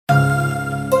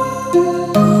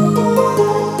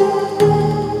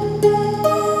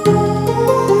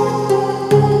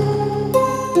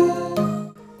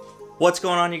What's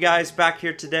going on, you guys? Back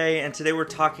here today, and today we're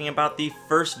talking about the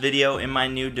first video in my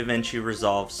new Davinci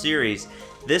Resolve series.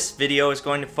 This video is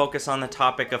going to focus on the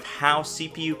topic of how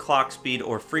CPU clock speed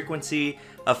or frequency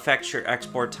affects your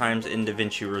export times in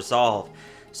Davinci Resolve.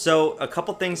 So a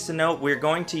couple things to note: we're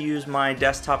going to use my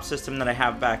desktop system that I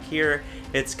have back here.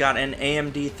 It's got an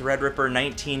AMD Threadripper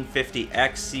 1950X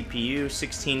CPU,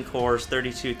 16 cores,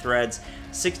 32 threads,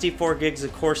 64 gigs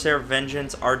of Corsair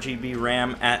Vengeance RGB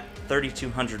RAM at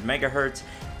 3200 megahertz,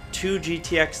 2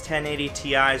 GTX 1080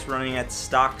 Ti's running at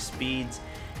stock speeds,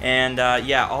 and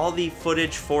yeah, all the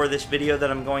footage for this video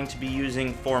that I'm going to be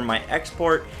using for my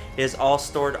export is all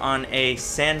stored on a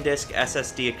SanDisk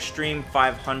SSD Extreme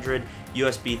 500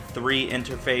 USB 3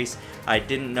 interface. I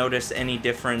didn't notice any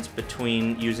difference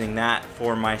between using that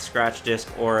for my scratch disk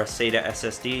or a SATA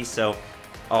SSD, so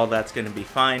all that's going to be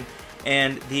fine.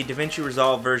 And the Davinci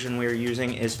Resolve version we are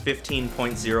using is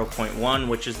 15.0.1,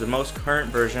 which is the most current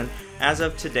version as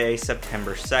of today,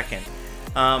 September 2nd.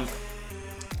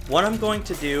 What I'm going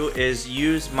to do is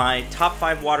use my top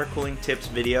 5 water cooling tips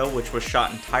video, which was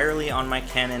shot entirely on my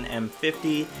Canon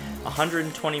M50,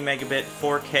 120 megabit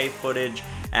 4K footage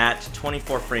at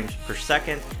 24 frames per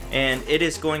second, and it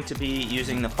is going to be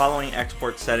using the following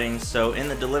export settings. So in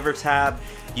the Deliver tab,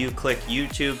 you click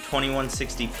YouTube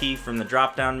 2160p from the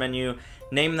drop down menu,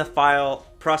 name the file,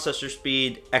 processor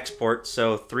speed, export,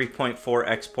 so 3.4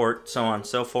 export, so on and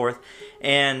so forth,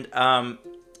 and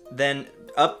then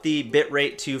up the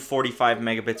bitrate to 45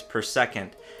 megabits per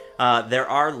second. There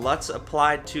are LUTs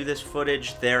applied to this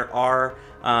footage, there are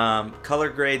color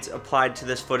grades applied to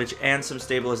this footage, and some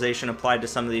stabilization applied to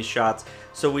some of these shots,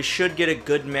 so we should get a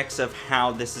good mix of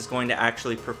how this is going to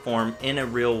actually perform in a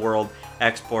real world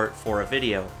export for a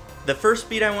video. The first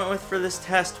speed I went with for this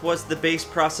test was the base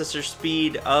processor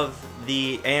speed of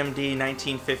the AMD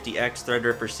 1950X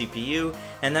Threadripper CPU,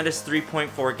 and that is 3.4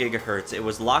 gigahertz. It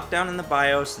was locked down in the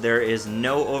BIOS, there is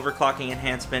no overclocking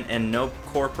enhancement and no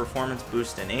core performance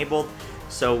boost enabled,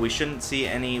 so we shouldn't see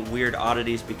any weird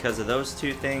oddities because of those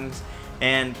two things.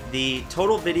 And the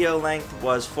total video length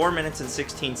was 4 minutes and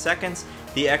 16 seconds.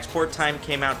 The export time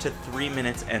came out to 3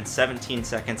 minutes and 17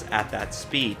 seconds at that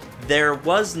speed. There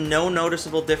was no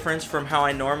noticeable difference from how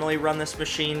I normally run this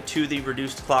machine to the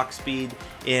reduced clock speed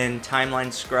in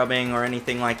timeline scrubbing or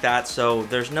anything like that, so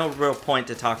there's no real point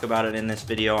to talk about it in this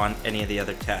video on any of the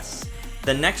other tests.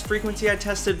 The next frequency I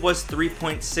tested was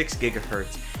 3.6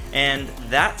 gigahertz, and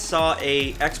that saw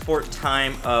a export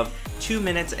time of 2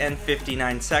 minutes and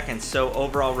 59 seconds, so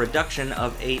overall reduction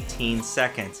of 18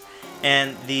 seconds.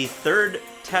 And the third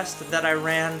test that I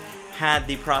ran had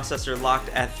the processor locked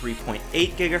at 3.8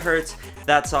 gigahertz.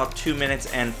 That saw 2 minutes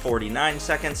and 49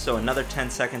 seconds, so another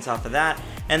 10 seconds off of that.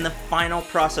 And the final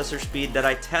processor speed that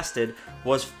I tested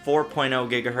was 4.0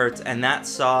 gigahertz, and that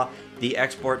saw the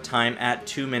export time at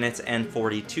 2 minutes and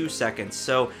 42 seconds,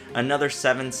 so another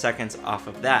 7 seconds off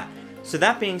of that. So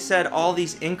that being said, all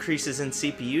these increases in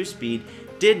CPU speed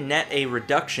did net a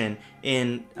reduction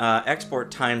in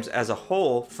export times as a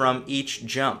whole from each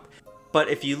jump. But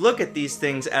if you look at these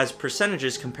things as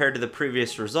percentages compared to the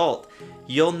previous result,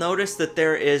 you'll notice that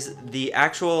there is the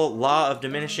actual law of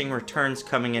diminishing returns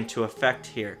coming into effect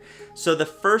here. So the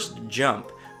first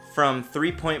jump from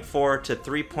 3.4 to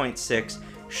 3.6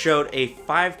 showed a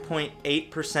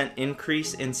 5.8%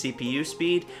 increase in CPU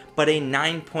speed, but a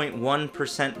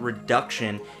 9.1%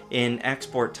 reduction in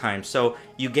export time. So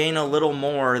you gain a little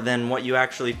more than what you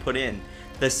actually put in.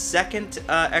 The second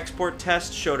export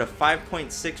test showed a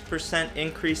 5.6%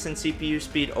 increase in CPU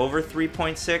speed over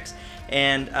 3.6,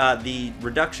 and the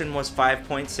reduction was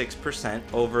 5.6%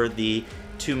 over the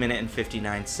 2 minute and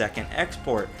 59 second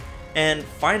export. And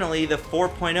finally, the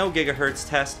 4.0 gigahertz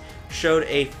test showed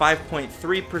a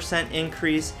 5.3%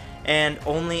 increase and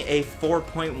only a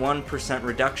 4.1%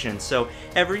 reduction. So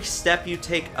every step you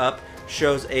take up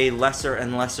shows a lesser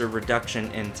and lesser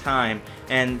reduction in time,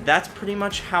 and that's pretty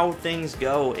much how things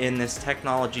go in this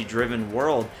technology-driven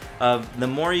world of the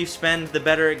more you spend, the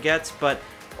better it gets, but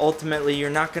ultimately you're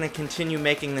not going to continue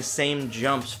making the same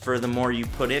jumps for the more you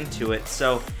put into it.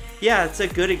 So yeah, it's a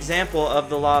good example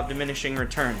of the law of diminishing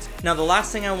returns. Now, the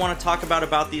last thing I want to talk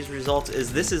about these results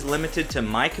is this is limited to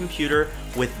my computer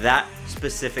with that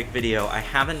specific video. I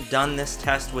haven't done this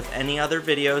test with any other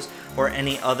videos or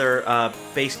any other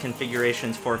base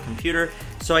configurations for a computer,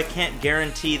 so I can't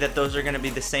guarantee that those are going to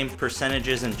be the same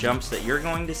percentages and jumps that you're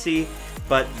going to see.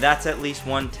 but that's at least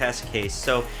one test case.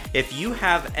 So if you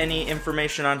have any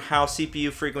information on how CPU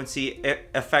frequency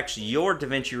affects your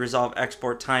Davinci Resolve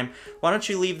export time, why don't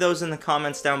you leave those in the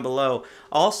comments down below.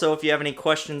 Also, if you have any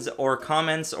questions or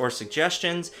comments or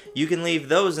suggestions, you can leave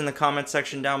those in the comment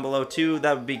section down below too.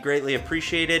 That would be greatly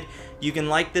appreciated. You can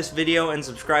like this video and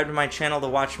subscribe to my channel to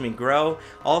watch me grow.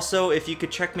 Also, if you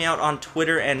could check me out on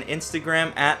Twitter and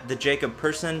Instagram at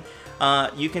 @thejacobperson.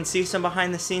 You can see some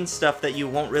behind the scenes stuff that you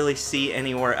won't really see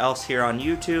anywhere else here on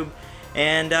YouTube.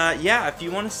 And yeah, if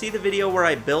you want to see the video where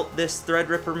I built this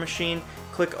Threadripper machine,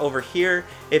 click over here.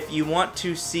 If you want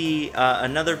to see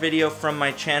another video from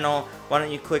my channel, why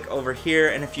don't you click over here?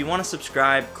 And if you want to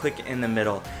subscribe, click in the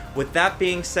middle. With that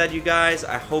being said, you guys,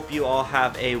 I hope you all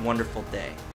have a wonderful day.